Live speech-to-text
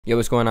Yo,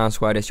 what's going on,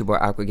 squad? It's your boy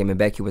Aquagaming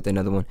back here with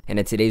another one. And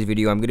in today's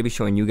video, I'm going to be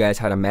showing you guys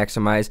how to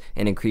maximize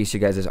and increase your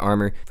guys'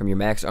 armor from your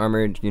max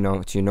armor,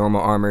 to your normal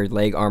armor,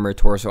 leg armor,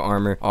 torso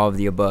armor, all of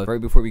the above.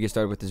 Right before we get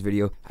started with this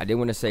video, I did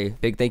want to say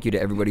big thank you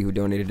to everybody who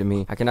donated to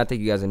me. I cannot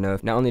thank you guys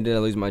enough. Not only did I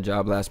lose my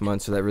job last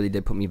month, so that really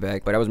did put me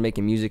back, but I was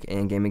making music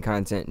and gaming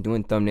content,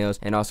 doing thumbnails,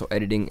 and also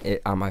editing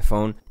it on my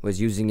phone. Was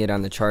using it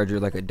on the charger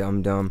like a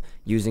dumb,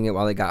 using it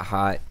while it got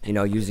hot,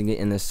 using it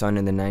in the sun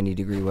in the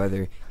 90-degree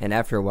weather. And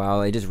after a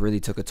while, it just really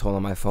took a toll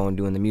on my phone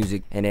doing the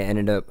music, and it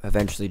ended up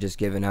eventually just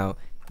giving out.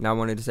 Now I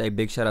wanted to say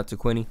big shout out to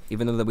Quinny.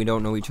 Even though that we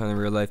don't know each other in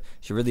real life,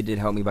 she really did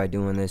help me by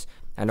doing this.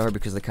 I know her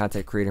because of the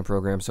content creating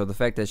program, so the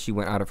fact that she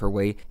went out of her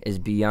way is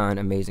beyond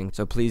amazing.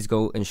 So please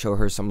go and show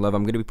her some love.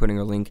 I'm going to be putting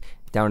her link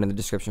down in the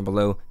description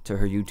below to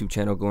her YouTube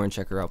channel. Go and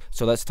check her out.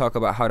 So let's talk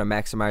about how to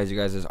maximize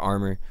your guys'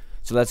 armor.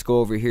 So let's go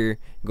over here,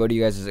 go to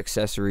you guys'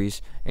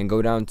 accessories, and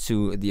go down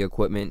to the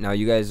equipment. Now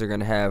you guys are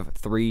going to have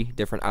 3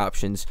 different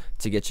options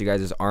to get you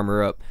guys'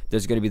 armor up.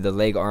 There's going to be the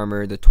leg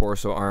armor, the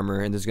torso armor,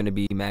 and there's going to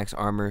be max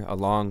armor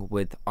along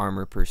with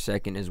armor per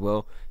second as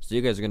well. So you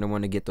guys are going to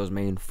want to get those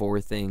main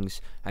 4 things.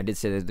 I did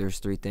say that there's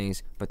 3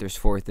 things, but there's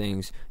 4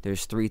 things.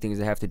 There's 3 things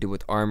that have to do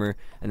with armor,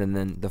 and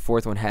then the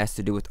 4th one has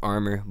to do with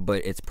armor,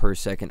 but it's per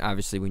second,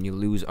 obviously, when you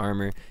lose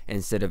armor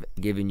instead of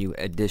giving you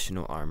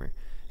additional armor.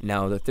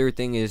 Now the 3rd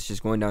thing is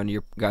just going down to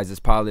your guys'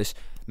 polish,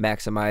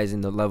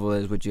 maximizing the level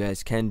is what you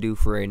guys can do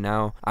for right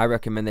now. I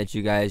recommend that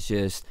you guys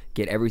just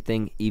get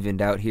everything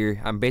evened out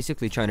here. I'm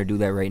basically trying to do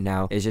that right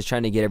now. It's just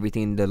trying to get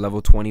everything to level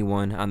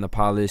 21 on the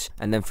polish,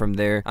 and then from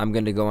there I'm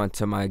going to go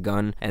onto my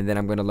gun, and then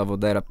I'm going to level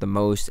that up the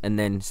most, and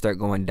then start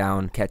going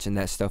down, catching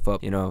that stuff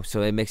up,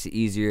 so it makes it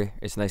easier.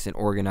 It's nice and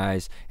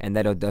organized, and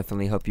that'll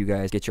definitely help you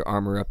guys get your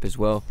armor up as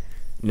well.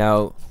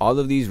 Now all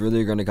of these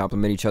really are going to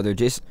complement each other,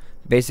 just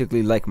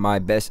basically like my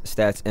best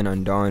stats in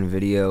Undawn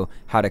video,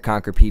 how to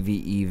conquer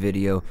PvE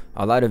video.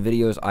 A lot of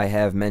videos I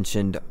have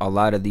mentioned a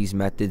lot of these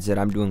methods that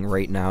I'm doing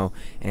right now,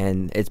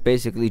 and it's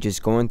basically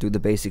just going through the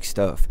basic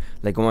stuff,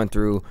 like going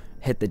through,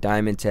 hit the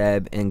diamond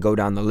tab and go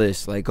down the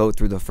list, like go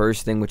through the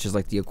first thing, which is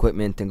like the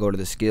equipment, then go to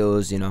the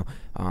skills,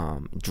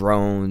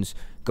 drones,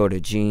 go to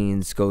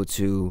genes, go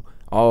to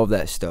all of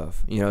that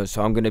stuff,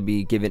 so I'm going to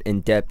be giving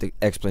in-depth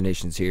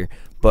explanations here,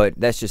 but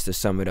that's just to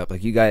sum it up.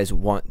 Like, you guys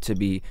want to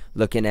be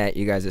looking at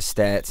you guys'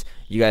 stats,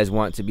 you guys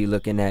want to be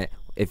looking at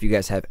if you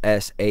guys have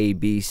S, A,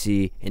 B,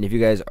 C, and if you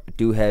guys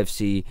do have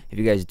C, if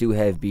you guys do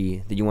have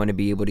B, then you want to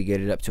be able to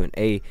get it up to an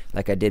A,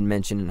 like I did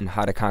mention in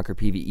how to conquer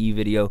PvE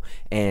video,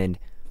 and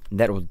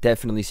that will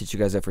definitely set you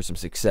guys up for some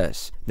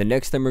success. The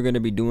next thing we're going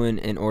to be doing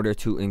in order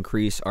to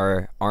increase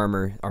our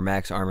armor, our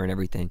max armor and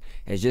everything,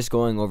 is just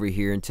going over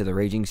here into the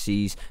Raging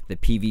Seas, the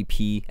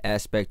PvP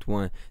aspect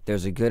one.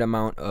 There's a good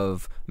amount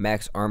of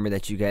max armor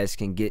that you guys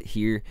can get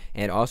here,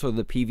 and also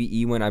the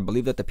PvE one. I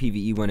believe that the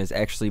PvE one is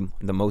actually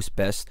the most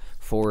best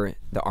for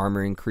the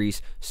armor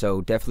increase,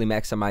 so definitely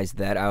maximize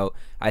that out.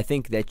 I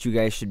think that you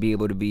guys should be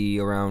able to be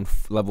around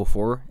level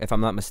 4, if I'm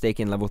not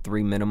mistaken, level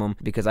 3 minimum,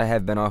 because I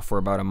have been off for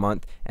about a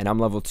month, and I'm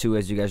level 2,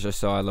 as you guys just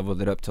saw. I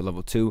leveled it up to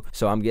level 2,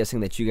 so I'm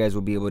guessing that you guys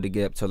will be able to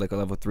get up to like a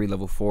level 3,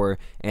 level 4,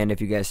 and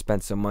if you guys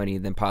spend some money,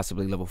 then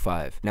possibly level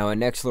 5. Now a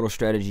next little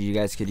strategy you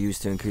guys could use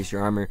to increase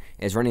your armor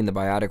is running the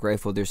biotic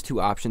rifle. There's 2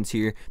 options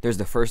here. There's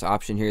the first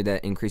option here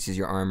that increases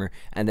your armor,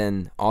 and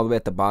then all the way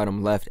at the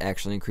bottom left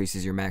actually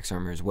increases your max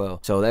armor as well.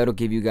 So that'll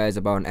give you guys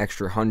about an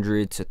extra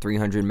 100 to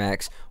 300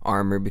 max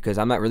armor, because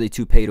I'm not really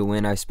too pay to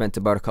win. I spent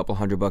about a couple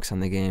 $100 on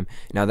the game.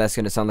 Now that's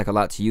going to sound like a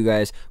lot to you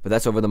guys, but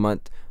that's over the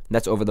month.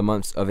 That's over the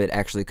months of it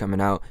actually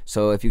coming out.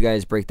 So if you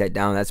guys break that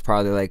down, that's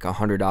probably like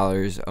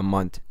 $100 a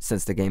month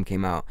since the game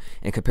came out.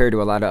 And compared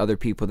to a lot of other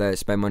people that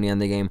spend money on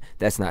the game,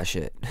 that's not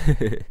shit.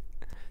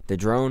 The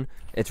drone,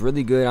 it's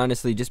really good,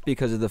 honestly, just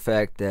because of the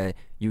fact that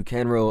you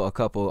can roll a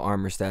couple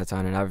armor stats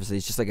on it. Obviously,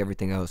 it's just like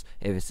everything else.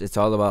 It's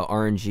all about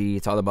RNG,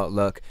 it's all about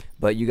luck,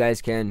 but you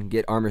guys can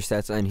get armor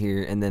stats on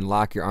here and then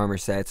lock your armor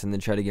stats and then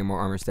try to get more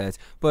armor stats.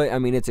 But I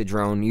mean, it's a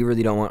drone. You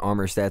really don't want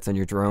armor stats on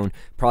your drone.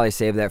 Probably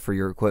save that for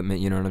your equipment,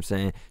 you know what I'm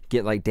saying?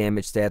 Get like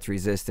damage stats,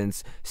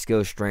 resistance,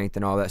 skill strength,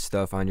 and all that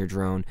stuff on your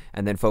drone,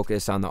 and then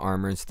focus on the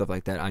armor and stuff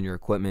like that on your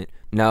equipment.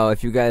 Now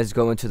if you guys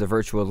go into the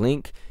virtual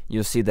link,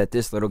 you'll see that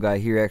this little guy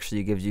here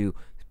actually gives you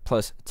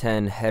plus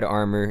 10 head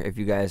armor if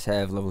you guys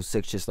have level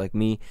 6 just like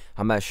me.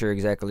 I'm not sure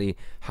exactly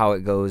how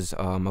it goes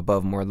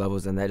above more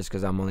levels than that, just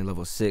because I'm only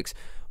level 6.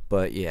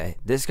 But yeah,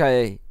 this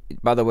guy,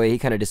 by the way, he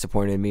kind of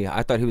disappointed me.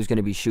 I thought he was going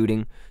to be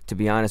shooting, to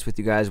be honest with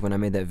you guys. When I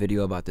made that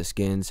video about the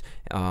skins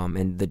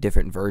and the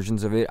different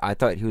versions of it, I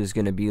thought he was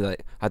going to be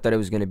like, I thought it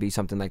was going to be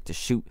something like to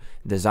shoot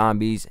the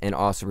zombies and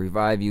also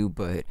revive you,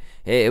 but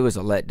it was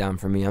a letdown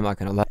for me, I'm not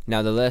gonna lie.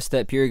 Now the last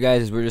step here,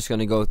 guys, is we're just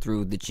gonna go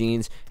through the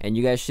genes, and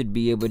you guys should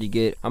be able to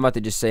get, I'm about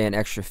to just say, an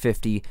extra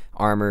 50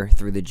 armor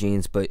through the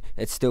genes, but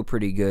it's still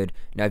pretty good.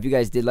 Now if you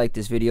guys did like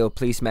this video,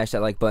 please smash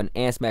that like button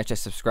and smash that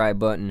subscribe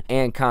button,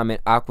 and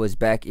comment Aqua's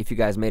back if you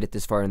guys made it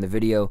this far in the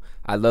video.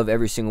 I love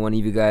every single one of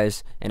you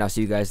guys, and I'll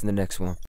see you guys in the next one.